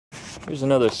Here's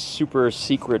another super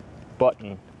secret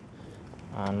button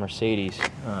on Mercedes.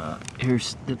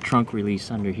 Here's the trunk release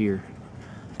under here.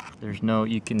 There's no,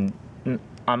 you can,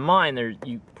 on mine there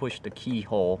you push the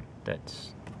keyhole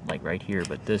that's like right here,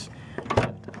 but this, you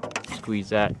have to squeeze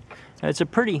that. And it's a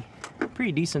pretty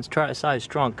decent sized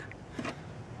trunk.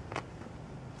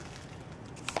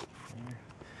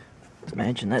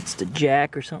 Imagine that's the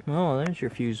jack or something. Oh, there's your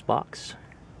fuse box.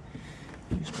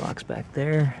 Fuse box back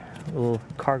there. A little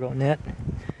cargo net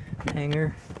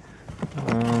hanger.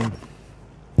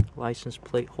 License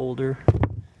plate holder.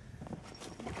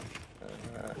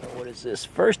 What is this?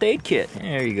 First aid kit.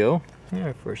 There you go.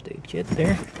 Yeah, first aid kit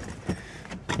there.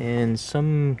 And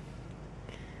some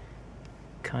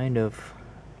kind of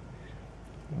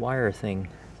wire thing.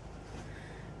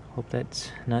 Hope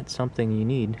that's not something you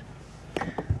need.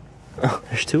 Oh,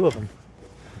 there's two of them.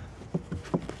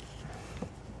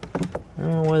 I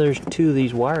don't know why there's two of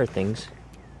these wire things.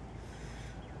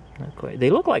 Not quite. They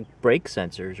look like brake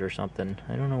sensors or something.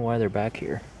 I don't know why they're back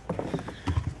here.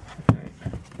 Right.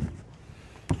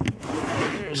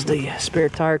 There's the spare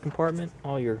tire compartment.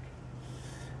 All your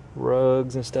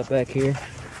rugs and stuff back here.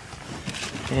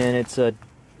 And it's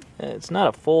not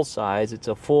a full size. It's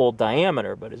a full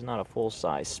diameter, but it's not a full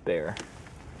size spare.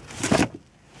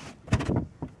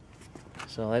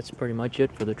 So that's pretty much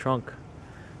it for the trunk.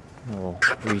 A little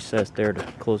recess there to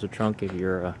close the trunk if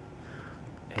you're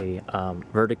a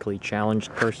vertically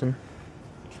challenged person.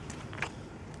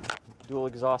 Dual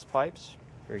exhaust pipes,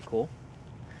 very cool.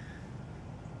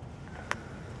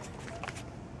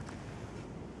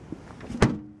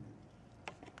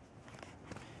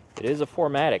 It is a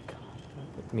 4MATIC,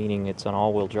 meaning it's an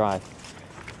all-wheel drive.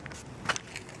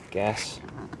 Gas.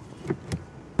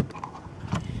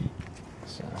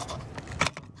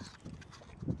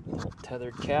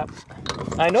 Tethered cap.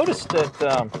 I noticed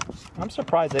that I'm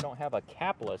surprised they don't have a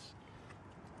capless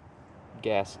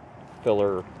gas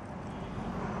filler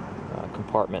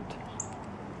compartment.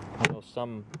 I know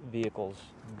some vehicles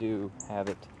do have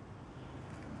it.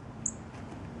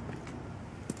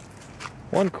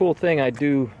 One cool thing I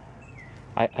do,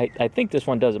 I think this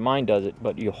one does it, mine does it,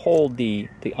 but you hold the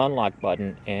unlock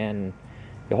button and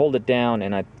you hold it down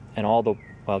and all the,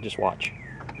 well, just watch.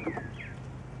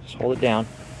 Just hold it down.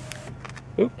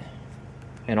 Oop.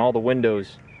 And all the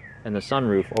windows and the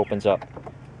sunroof opens up.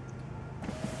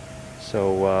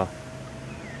 So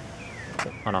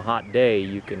on a hot day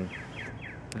you can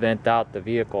vent out the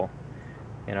vehicle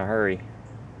in a hurry.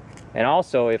 And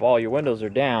also, if all your windows are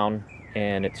down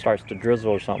and it starts to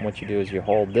drizzle or something, what you do is you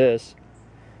hold this,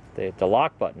 the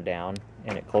lock button down,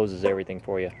 and it closes everything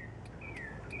for you.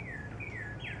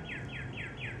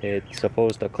 It's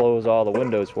supposed to close all the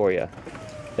windows for you.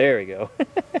 There we go.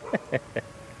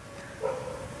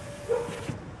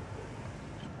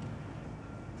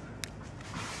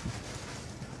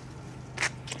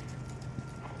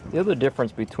 The other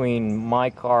difference between my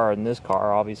car and this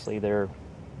car, obviously they're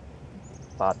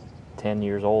about 10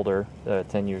 years older,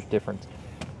 10 years difference,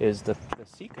 is the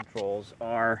seat controls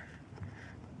are,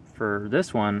 for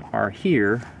this one, are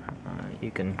here.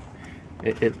 You can,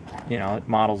 you know, it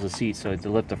models the seat, so to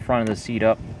lift the front of the seat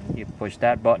up, you push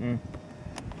that button.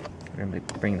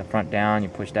 Bring the front down, you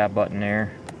push that button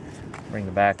there, bring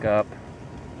the back up,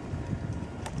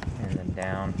 and then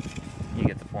down. You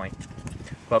get the point.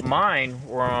 But mine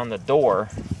were on the door,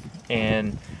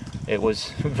 and it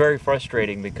was very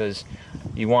frustrating because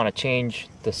you want to change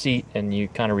the seat and you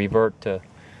kind of revert to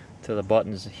the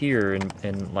buttons here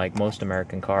in like most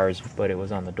American cars, but it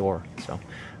was on the door. So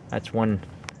that's one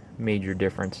major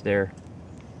difference there.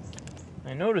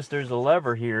 I noticed there's a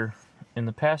lever here in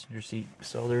the passenger seat,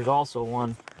 so there's also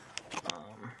one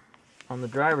on the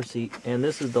driver's seat, and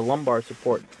this is the lumbar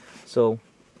support. So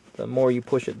the more you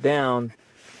push it down,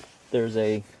 there's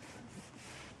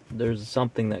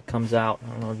something that comes out. I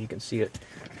don't know if you can see it.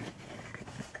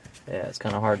 Yeah, it's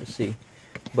kind of hard to see,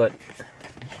 but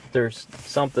there's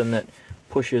something that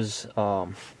pushes a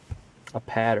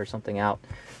pad or something out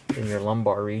in your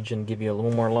lumbar region, give you a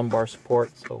little more lumbar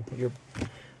support, so your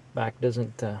back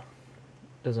doesn't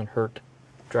hurt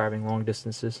driving long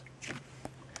distances.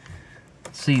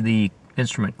 See the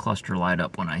instrument cluster light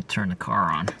up when I turn the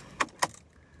car on.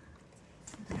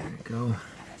 There you go.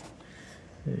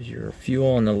 There's your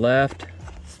fuel on the left,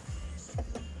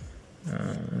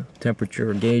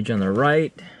 temperature gauge on the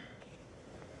right.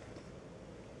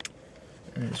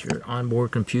 There's your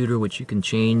onboard computer, which you can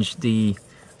change the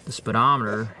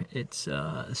speedometer. It's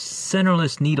a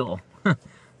centerless needle,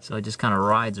 so it just kind of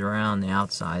rides around the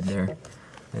outside there.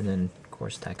 And then, of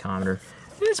course, tachometer.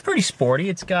 It's pretty sporty.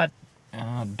 It's got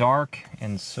dark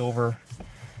and silver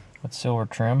with silver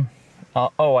trim.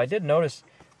 Oh, I did notice,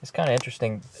 it's kind of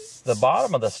interesting, the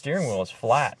bottom of the steering wheel is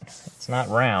flat. It's not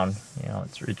round, you know,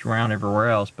 it's round everywhere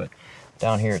else, but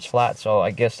down here it's flat, so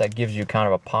I guess that gives you kind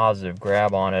of a positive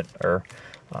grab on it, or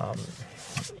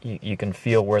you can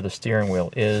feel where the steering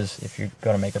wheel is if you're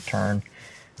going to make a turn.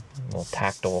 A little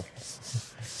tactile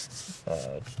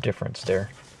difference there.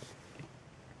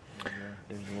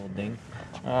 There's a little ding.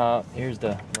 Here's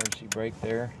the emergency brake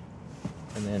there,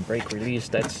 and then brake release.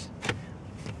 That's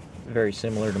very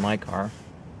similar to my car.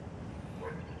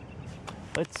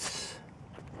 Let's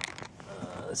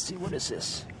see, what is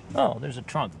this? Oh, there's a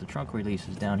trunk. The trunk release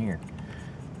is down here.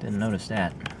 Didn't notice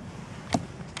that.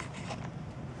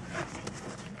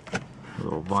 A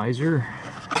little visor.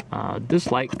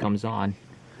 This light comes on.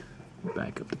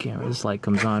 Back up the camera. This light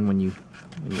comes on when you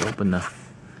open the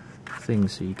thing,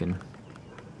 so you can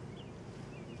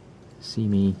see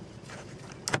me.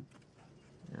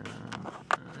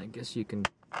 I guess you can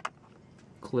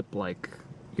clip like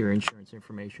your insurance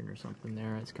information or something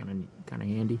there. That's kind of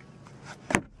handy.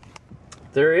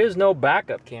 There is no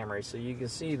backup camera, so you can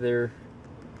see there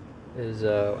is.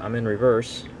 I'm in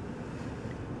reverse.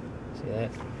 See that?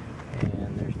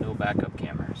 And there's no backup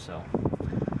camera, so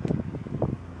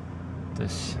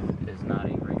this is not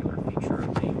a regular feature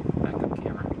of the backup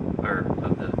camera, or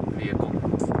of the vehicle.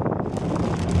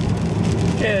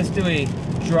 Okay, let's do a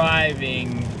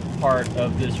driving part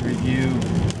of this review.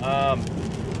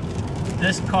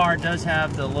 This car does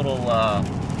have the little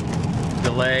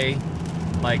delay.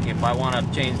 Like if I want to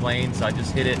change lanes, I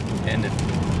just hit it and it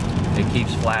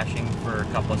keeps flashing for a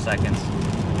couple of seconds.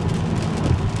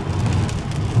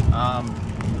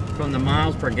 From the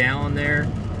miles per gallon there,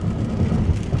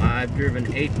 I've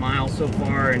driven 8 miles so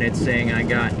far, and it's saying I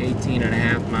got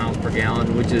 18.5 miles per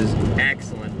gallon, which is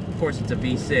excellent. Of course, it's a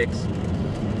V6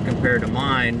 compared to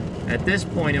mine. At this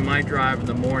point in my drive in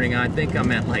the morning, I think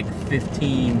I'm at like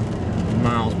 15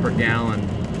 miles per gallon,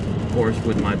 of course,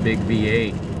 with my big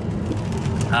V8.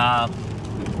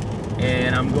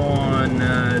 And I'm going,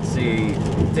 let's see,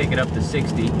 take it up to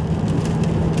 60.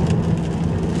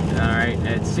 Alright,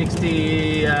 at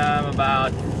 60, I'm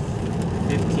about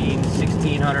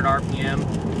 1600 RPM.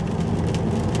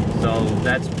 So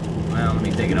that's, well, let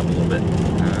me take it up a little bit.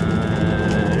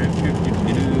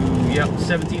 Yep,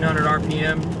 1700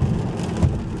 RPM.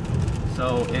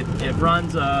 So it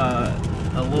runs a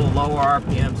little lower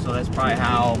RPM, so that's probably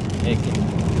how it can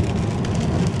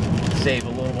save a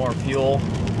little more fuel,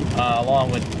 along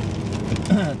with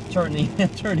turning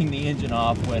the engine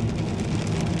off when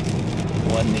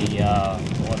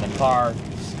the car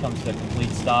comes to a complete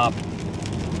stop.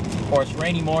 Of course,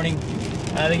 rainy morning.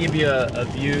 They give you a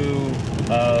view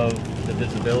of the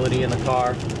visibility in the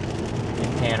car. You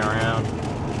can pan around,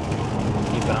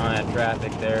 keep an eye on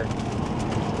traffic there.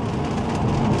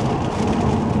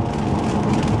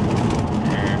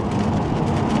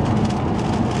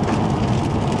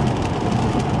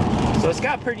 So it's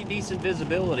got pretty decent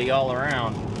visibility all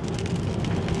around.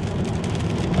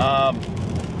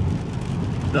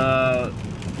 The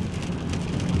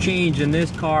change in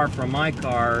this car from my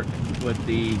car with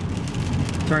the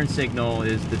turn signal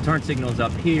is the turn signal is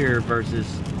up here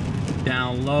versus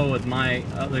down low with my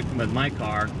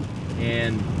car,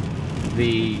 and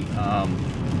the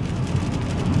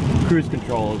cruise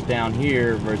control is down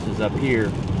here versus up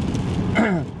here.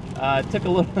 It took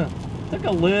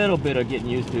a little bit of getting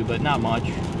used to, but not much.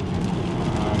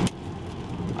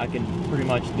 I can pretty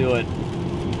much do it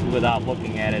without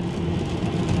looking at it.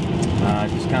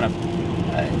 Just kind of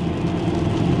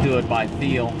do it by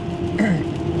feel.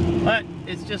 But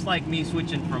it's just like me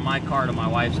switching from my car to my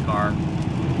wife's car.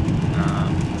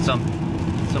 Some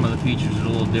of the features are a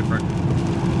little different,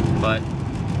 but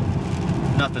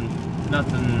nothing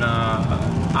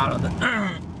out of the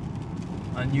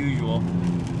unusual.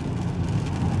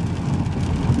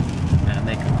 And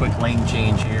make a quick lane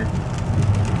change here.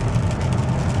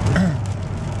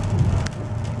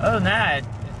 Other than that,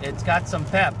 it's got some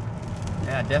pep.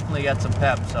 Yeah, definitely got some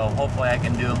pep. So hopefully I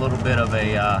can do a little bit of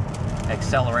a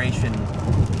acceleration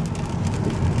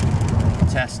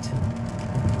test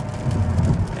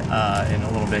in a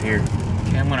little bit here.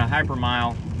 Okay, I'm gonna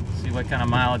hypermile, see what kind of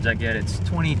mileage I get. It's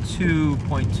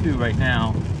 22.2 right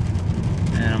now,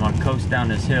 and I'm gonna coast down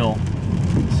this hill,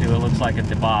 see what it looks like at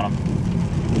the bottom.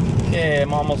 Okay,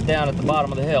 I'm almost down at the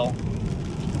bottom of the hill,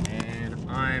 and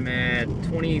I'm at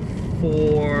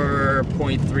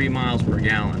 24.3 miles per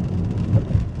gallon.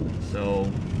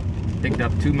 So picked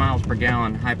up 2 miles per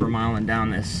gallon hypermiling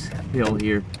down this hill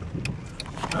here.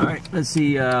 All right, let's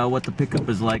see what the pickup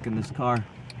is like in this car.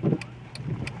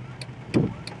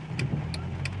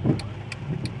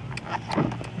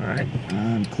 All right,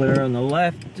 Clear on the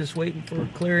left, just waiting for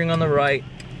clearing on the right.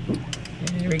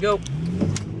 And here we go.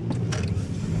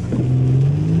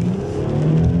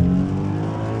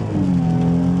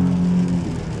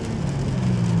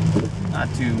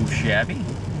 Not too shabby.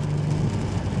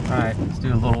 Alright, let's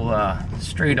do a little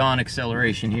straight on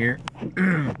acceleration here.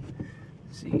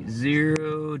 See,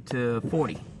 0 to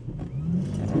 40.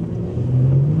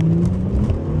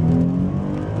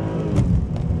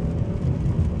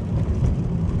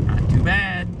 Not too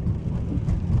bad.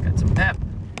 Got some pep.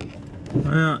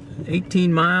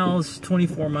 18 miles,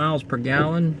 24 miles per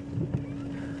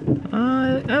gallon.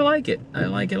 I like it. I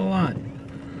like it a lot.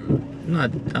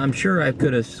 I'm sure I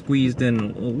could have squeezed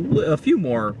in a few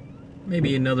more,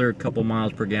 maybe another couple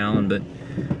miles per gallon, but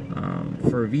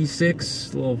for a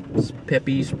V6, little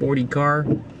peppy, sporty car,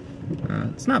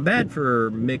 it's not bad for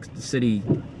mixed city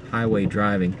highway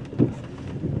driving.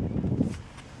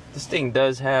 This thing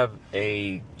does have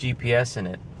a GPS in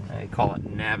it. They call it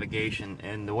navigation,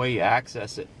 and the way you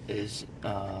access it is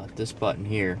this button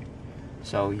here.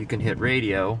 So you can hit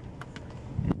radio,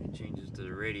 and it changes to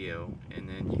the radio, and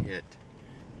then you hit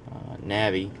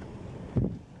Navi,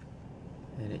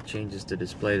 and it changes to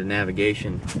display the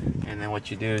navigation. And then what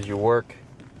you do is you work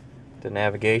the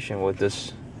navigation with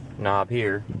this knob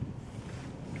here.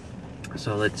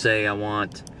 So let's say I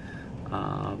want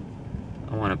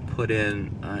to put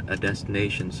in a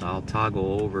destination, so I'll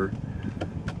toggle over,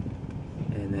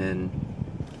 and then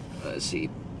let's see,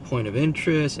 point of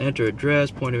interest, enter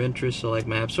address, point of interest, select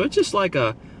map. So it's just like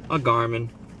a Garmin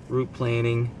route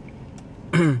planning.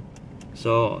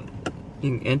 So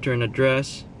you can enter an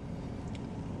address.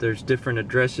 There's different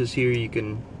addresses here you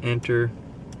can enter.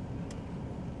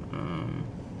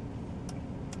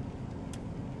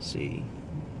 Let's see.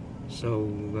 So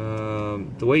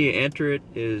the way you enter it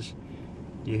is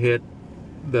you hit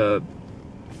the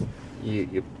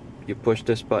you push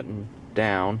this button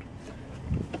down,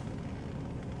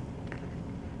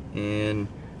 and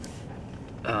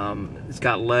it's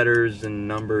got letters and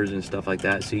numbers and stuff like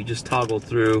that. So you just toggle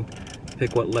through,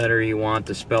 pick what letter you want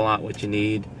to spell out what you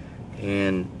need,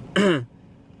 and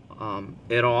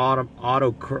it'll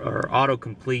auto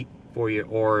complete for you.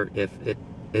 Or if it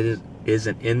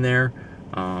isn't in there,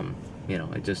 you know,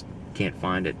 it just can't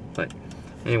find it. But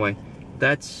anyway,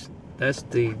 that's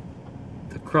the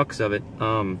crux of it.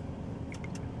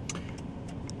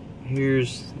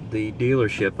 Here's the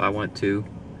dealership I went to.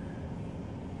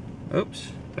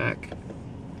 Oops, back.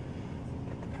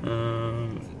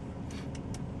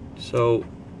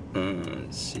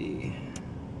 Let's see.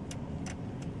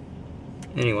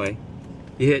 Anyway,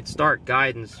 you hit start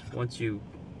guidance once you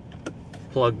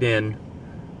plugged in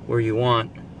where you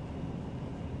want.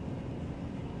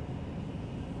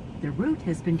 The route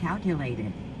has been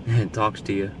calculated. It talks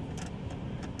to you.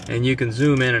 And you can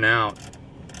zoom in and out.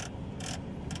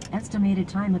 Estimated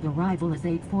time of arrival is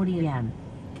 8:40 a.m.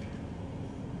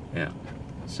 Yeah,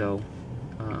 so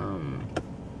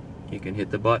you can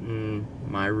hit the button,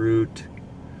 my route,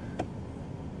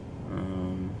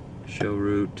 show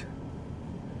route.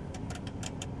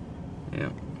 Yeah.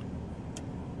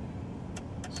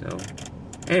 So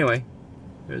anyway,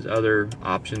 there's other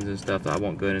options and stuff that I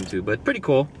won't go into, but pretty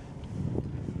cool.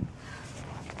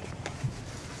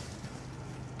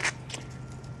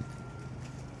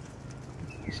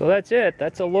 So that's it.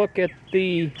 That's a look at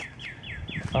the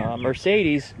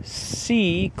Mercedes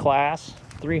C-Class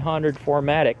 300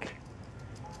 4MATIC.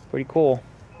 Pretty cool.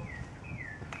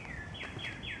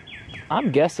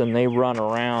 I'm guessing they run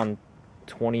around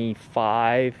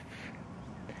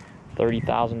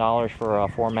 $25,000–$30,000 for a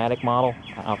 4MATIC model.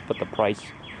 I'll put the price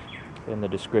in the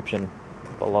description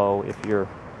below if you're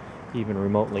even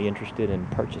remotely interested in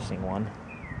purchasing one.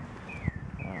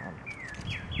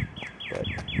 But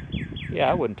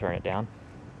yeah, I wouldn't turn it down.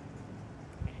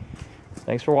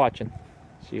 Thanks for watching.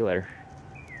 See you later.